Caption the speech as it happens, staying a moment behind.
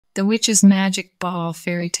The Witch's Magic Ball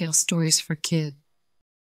Fairy Tale Stories for Kids.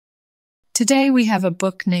 Today we have a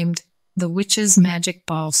book named The Witch's Magic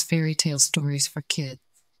Balls Fairy Tale Stories for Kids.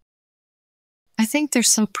 I think they're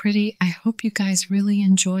so pretty. I hope you guys really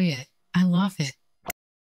enjoy it. I love it.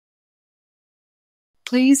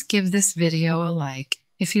 Please give this video a like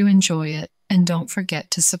if you enjoy it, and don't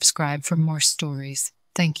forget to subscribe for more stories.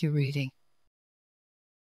 Thank you, reading.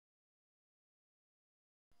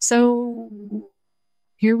 So,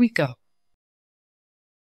 here we go.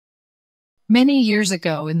 Many years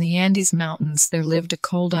ago in the Andes Mountains there lived a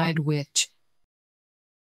cold-eyed witch.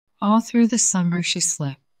 All through the summer she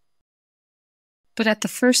slept. But at the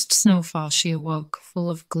first snowfall she awoke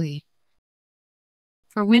full of glee.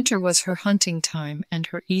 For winter was her hunting time and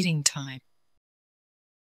her eating time.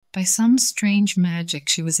 By some strange magic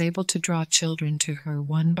she was able to draw children to her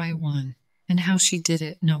one by one, and how she did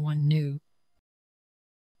it no one knew.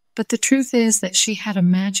 But the truth is that she had a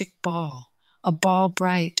magic ball, a ball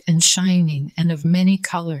bright and shining and of many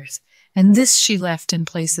colors, and this she left in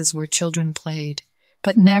places where children played,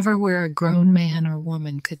 but never where a grown man or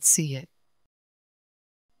woman could see it.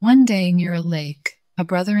 One day near a lake, a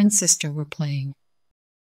brother and sister were playing.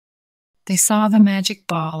 They saw the magic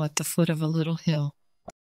ball at the foot of a little hill.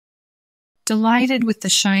 Delighted with the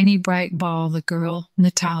shiny bright ball, the girl,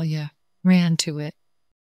 Natalia, ran to it.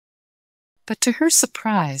 But to her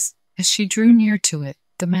surprise, as she drew near to it,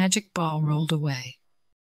 the magic ball rolled away.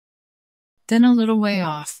 Then a little way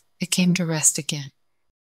off, it came to rest again.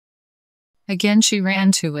 Again she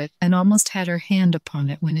ran to it and almost had her hand upon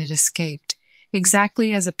it when it escaped,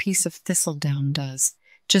 exactly as a piece of thistledown does,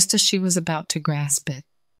 just as she was about to grasp it.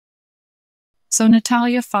 So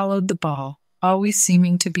Natalia followed the ball, always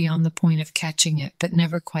seeming to be on the point of catching it, but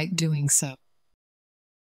never quite doing so.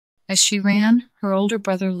 As she ran, her older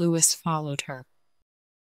brother Louis followed her.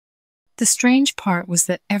 The strange part was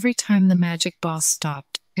that every time the magic ball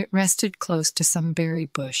stopped, it rested close to some berry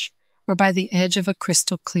bush, or by the edge of a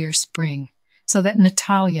crystal-clear spring, so that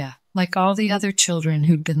Natalia, like all the other children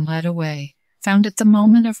who'd been led away, found at the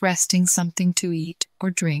moment of resting something to eat or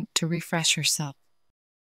drink to refresh herself.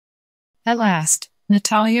 At last,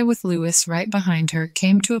 Natalia, with Louis right behind her,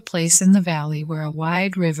 came to a place in the valley where a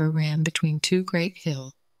wide river ran between two great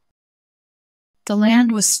hills. The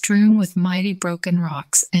land was strewn with mighty broken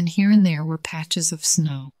rocks, and here and there were patches of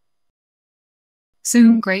snow.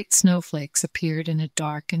 Soon great snowflakes appeared in a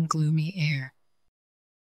dark and gloomy air.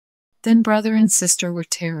 Then brother and sister were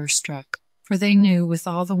terror-struck, for they knew with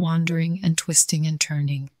all the wandering and twisting and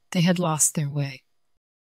turning, they had lost their way.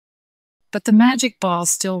 But the magic ball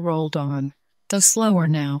still rolled on, though slower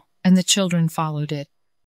now, and the children followed it.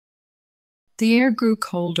 The air grew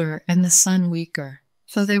colder and the sun weaker,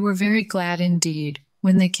 so they were very glad indeed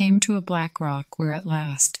when they came to a black rock where at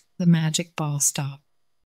last the magic ball stopped.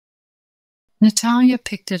 Natalia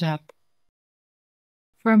picked it up.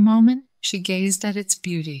 For a moment she gazed at its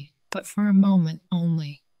beauty, but for a moment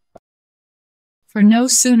only. For no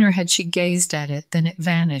sooner had she gazed at it than it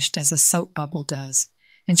vanished as a soap bubble does,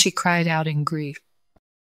 and she cried out in grief.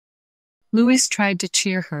 Louis tried to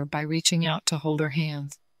cheer her by reaching out to hold her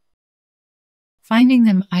hands. Finding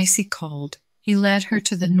them icy cold, he led her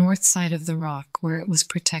to the north side of the rock where it was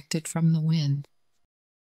protected from the wind.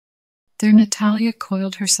 There Natalia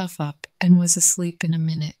coiled herself up and was asleep in a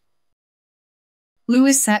minute.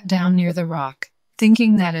 Louis sat down near the rock,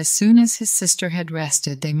 thinking that as soon as his sister had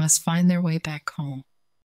rested they must find their way back home.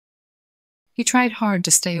 He tried hard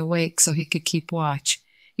to stay awake so he could keep watch,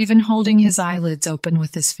 even holding his eyelids open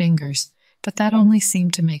with his fingers, but that only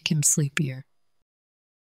seemed to make him sleepier.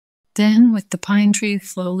 Then, with the pine tree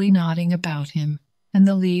slowly nodding about him, and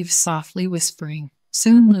the leaves softly whispering,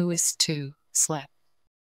 soon Louis, too, slept.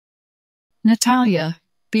 Natalia,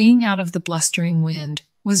 being out of the blustering wind,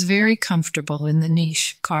 was very comfortable in the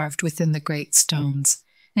niche carved within the great stones,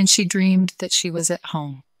 and she dreamed that she was at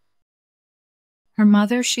home. Her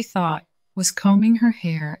mother, she thought, was combing her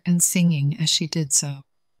hair and singing as she did so.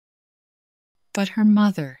 But her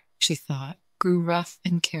mother, she thought, grew rough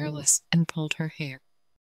and careless and pulled her hair.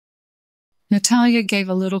 Natalia gave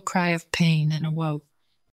a little cry of pain and awoke.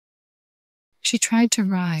 She tried to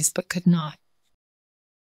rise but could not.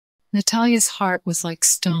 Natalia's heart was like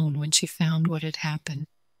stone when she found what had happened.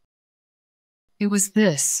 It was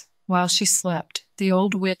this: while she slept, the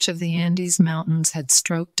old witch of the Andes Mountains had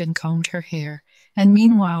stroked and combed her hair, and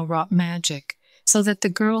meanwhile wrought magic, so that the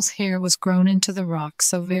girl's hair was grown into the rock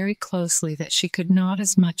so very closely that she could not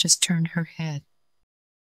as much as turn her head.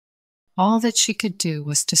 All that she could do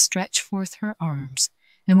was to stretch forth her arms,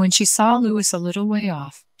 and when she saw Louis a little way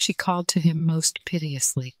off, she called to him most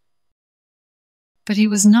piteously. But he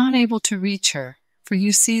was not able to reach her, for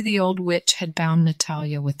you see the old witch had bound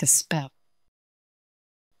Natalia with a spell.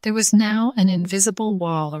 There was now an invisible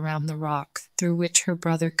wall around the rock through which her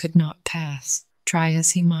brother could not pass, try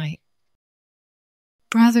as he might.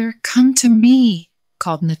 "Brother, come to me,"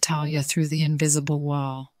 called Natalia through the invisible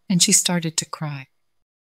wall, and she started to cry.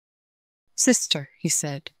 "Sister," he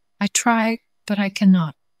said, "I try, but I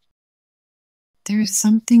cannot. There is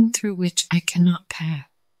something through which I cannot pass.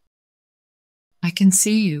 I can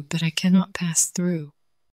see you, but I cannot pass through."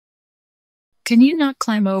 "Can you not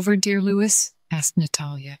climb over, dear Louis?" asked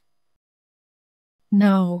Natalia.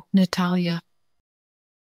 "No, Natalia.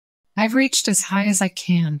 I've reached as high as I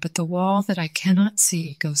can, but the wall that I cannot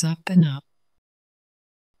see goes up and up.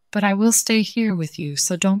 But I will stay here with you,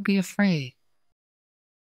 so don't be afraid."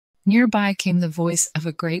 Nearby came the voice of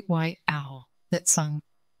a great white owl that sung,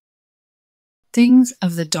 "Things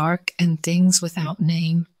of the dark and things without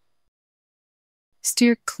name,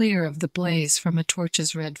 steer clear of the blaze from a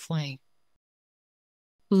torch's red flame."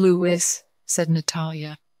 "Louis," said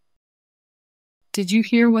Natalia, "did you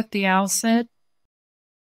hear what the owl said?"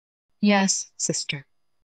 "Yes, sister."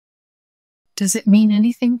 "Does it mean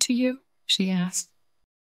anything to you?" she asked.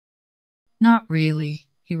 "Not really,"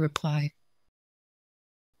 he replied.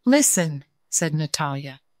 "Listen," said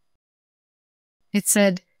Natalia. It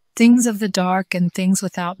said, "Things of the dark and things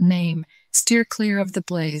without name, steer clear of the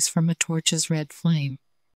blaze from a torch's red flame."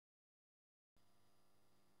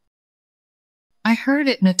 "I heard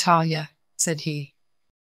it, Natalia," said he.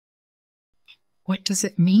 "What does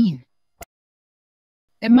it mean?"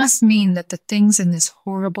 "It must mean that the things in this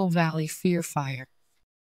horrible valley fear fire.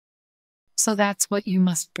 So that's what you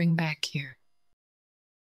must bring back here.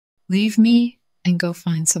 Leave me and go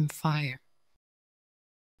find some fire.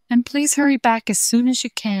 And please hurry back as soon as you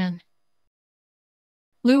can."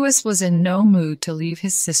 Louis was in no mood to leave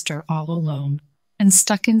his sister all alone and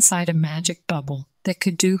stuck inside a magic bubble that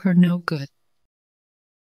could do her no good.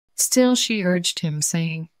 Still, she urged him,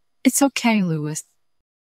 saying, "It's okay, Louis.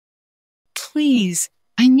 Please,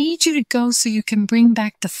 I need you to go so you can bring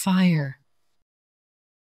back the fire."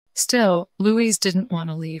 Still, Louise didn't want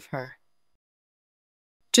to leave her.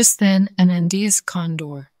 Just then, an Andean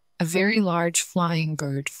condor, a very large flying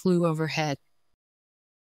bird, flew overhead.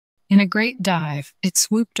 In a great dive, it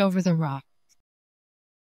swooped over the rock.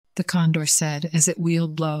 The condor said as it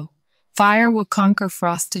wheeled low, "Fire will conquer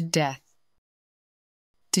frosted death."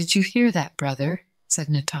 "Did you hear that, brother?" said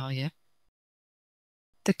Natalia.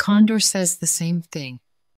 "The condor says the same thing.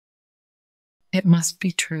 It must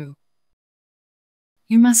be true.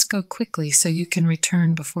 You must go quickly so you can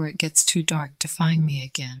return before it gets too dark to find me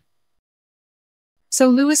again." So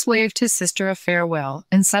Louis waved his sister a farewell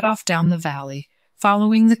and set off down the valley,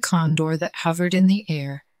 following the condor that hovered in the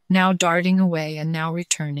air, now darting away and now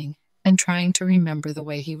returning, and trying to remember the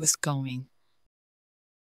way he was going.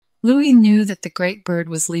 Louis knew that the great bird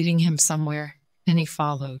was leading him somewhere, and he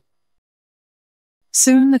followed.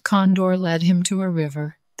 Soon the condor led him to a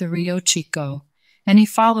river, the Rio Chico, and he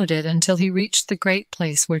followed it until he reached the great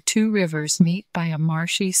place where two rivers meet by a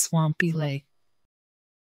marshy, swampy lake.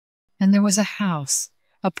 And there was a house,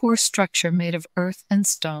 a poor structure made of earth and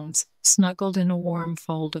stones, snuggled in a warm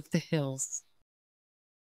fold of the hills.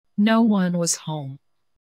 No one was home.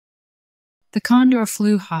 The condor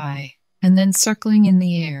flew high, and then circling in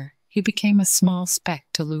the air, he became a small speck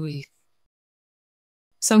to Louis.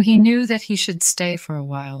 So he knew that he should stay for a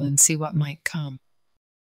while and see what might come.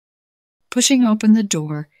 Pushing open the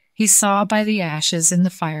door, he saw by the ashes in the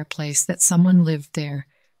fireplace that someone lived there,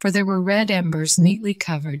 for there were red embers neatly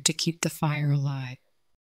covered to keep the fire alive.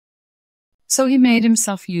 So he made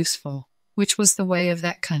himself useful, which was the way of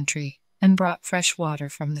that country, and brought fresh water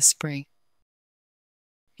from the spring.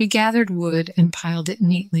 He gathered wood and piled it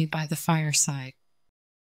neatly by the fireside.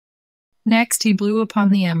 Next he blew upon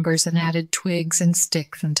the embers and added twigs and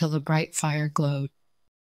sticks until the bright fire glowed.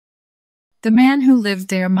 The man who lived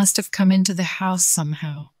there must have come into the house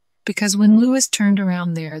somehow, because when Louis turned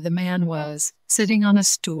around there, the man was sitting on a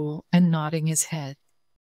stool and nodding his head.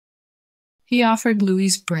 He offered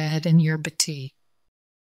Louis bread and yerba tea.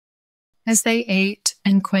 As they ate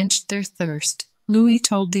and quenched their thirst, Louis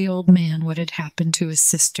told the old man what had happened to his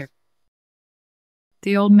sister.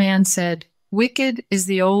 The old man said, "Wicked is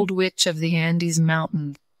the old witch of the Andes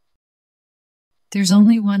Mountain. There's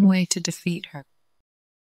only one way to defeat her."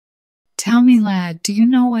 "Tell me, lad, do you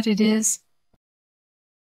know what it is?"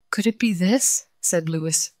 "Could it be this?" said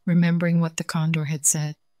Louis, remembering what the condor had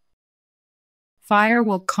said. "Fire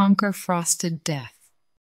will conquer frosted death."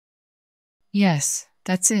 "Yes,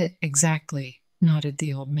 that's it, exactly," nodded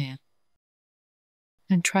the old man.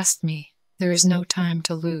 "And trust me, there is no time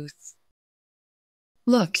to lose."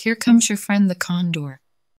 Look, here comes your friend the condor.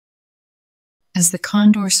 As the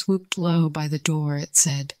condor swooped low by the door, it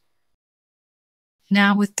said,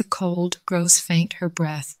 "Now with the cold grows faint her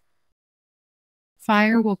breath.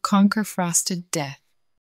 Fire will conquer frosted death."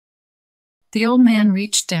 The old man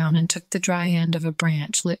reached down and took the dry end of a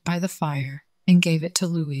branch lit by the fire and gave it to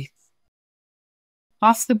Louis.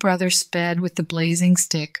 Off the brother sped with the blazing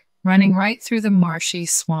stick, running right through the marshy,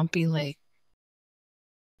 swampy lake.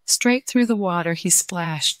 Straight through the water he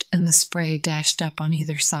splashed, and the spray dashed up on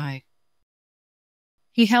either side.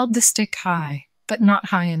 He held the stick high, but not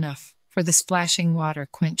high enough, for the splashing water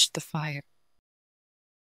quenched the fire.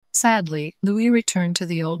 Sadly, Louis returned to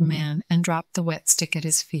the old man and dropped the wet stick at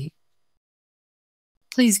his feet.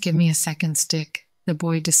 "Please give me a second stick," the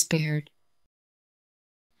boy despaired.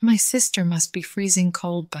 "My sister must be freezing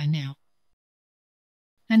cold by now.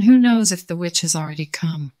 And who knows if the witch has already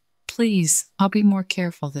come. Please, I'll be more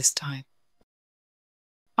careful this time.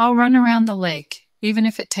 I'll run around the lake, even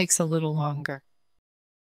if it takes a little longer."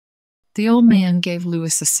 The old man gave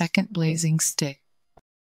Louis a second blazing stick.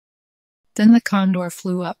 Then the condor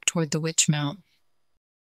flew up toward the Witch Mountain.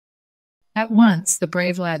 At once the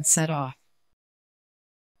brave lad set off.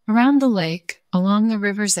 Around the lake, along the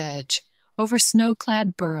river's edge, over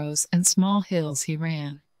snow-clad burrows and small hills he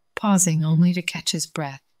ran, pausing only to catch his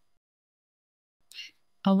breath.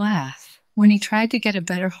 Alas, when he tried to get a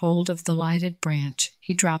better hold of the lighted branch,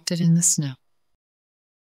 he dropped it in the snow.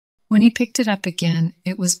 When he picked it up again,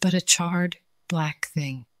 it was but a charred, black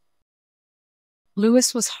thing.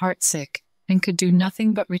 Louis was heartsick and could do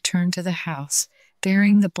nothing but return to the house,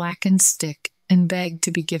 bearing the blackened stick, and beg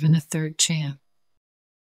to be given a third chance.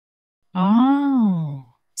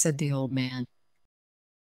 "Oh," said the old man,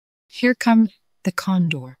 "here comes the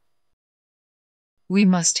condor. We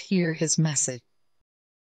must hear his message."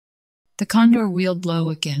 The condor wheeled low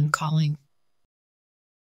again, calling.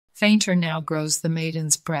 Fainter now grows the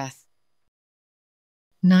maiden's breath.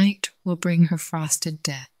 Night will bring her frosted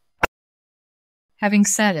death. Having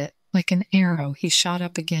said it, like an arrow he shot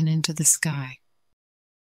up again into the sky.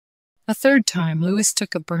 A third time Louis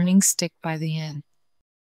took a burning stick by the end.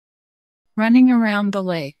 Running around the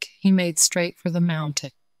lake, he made straight for the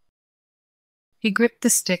mountain. He gripped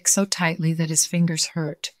the stick so tightly that his fingers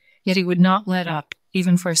hurt, yet he would not let up,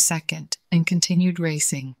 even for a second, and continued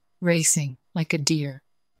racing, like a deer.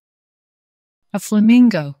 A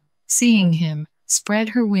flamingo, seeing him, spread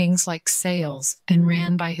her wings like sails and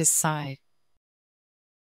ran by his side.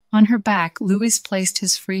 On her back, Louis placed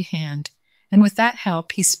his free hand, and with that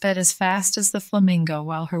help he sped as fast as the flamingo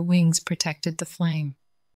while her wings protected the flame.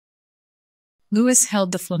 Louis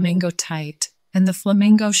held the flamingo tight, and the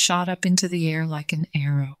flamingo shot up into the air like an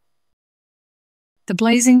arrow. The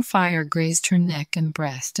blazing fire grazed her neck and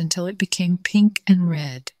breast until it became pink and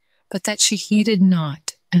red, but that she heeded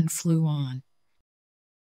not and flew on.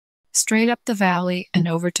 Straight up the valley and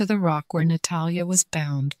over to the rock where Natalia was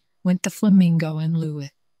bound went the flamingo and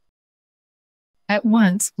Louis. At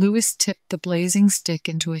once Louis tipped the blazing stick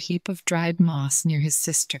into a heap of dried moss near his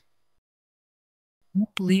sister.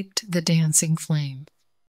 Up leaped the dancing flame.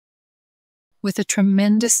 With a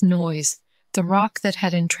tremendous noise, the rock that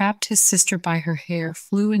had entrapped his sister by her hair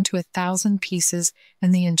flew into 1,000 pieces,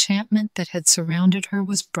 and the enchantment that had surrounded her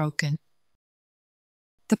was broken.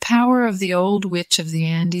 The power of the old witch of the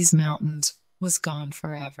Andes Mountains was gone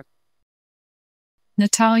forever.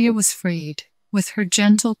 Natalia was freed. With her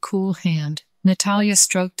gentle, cool hand, Natalia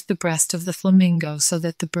stroked the breast of the flamingo so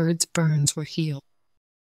that the bird's burns were healed.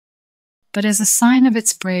 But as a sign of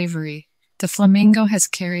its bravery, the flamingo has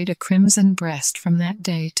carried a crimson breast from that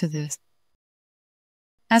day to this.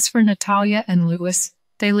 As for Natalia and Louis,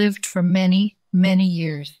 they lived for many, many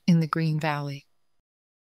years in the Green Valley.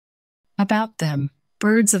 About them,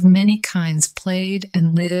 birds of many kinds played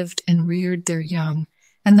and lived and reared their young,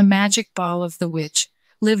 and the magic ball of the witch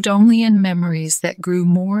lived only in memories that grew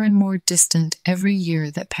more and more distant every year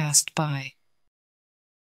that passed by.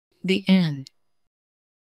 The end.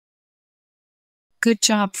 Good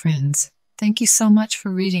job, friends. Thank you so much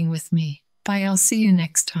for reading with me. Bye, I'll see you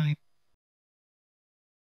next time.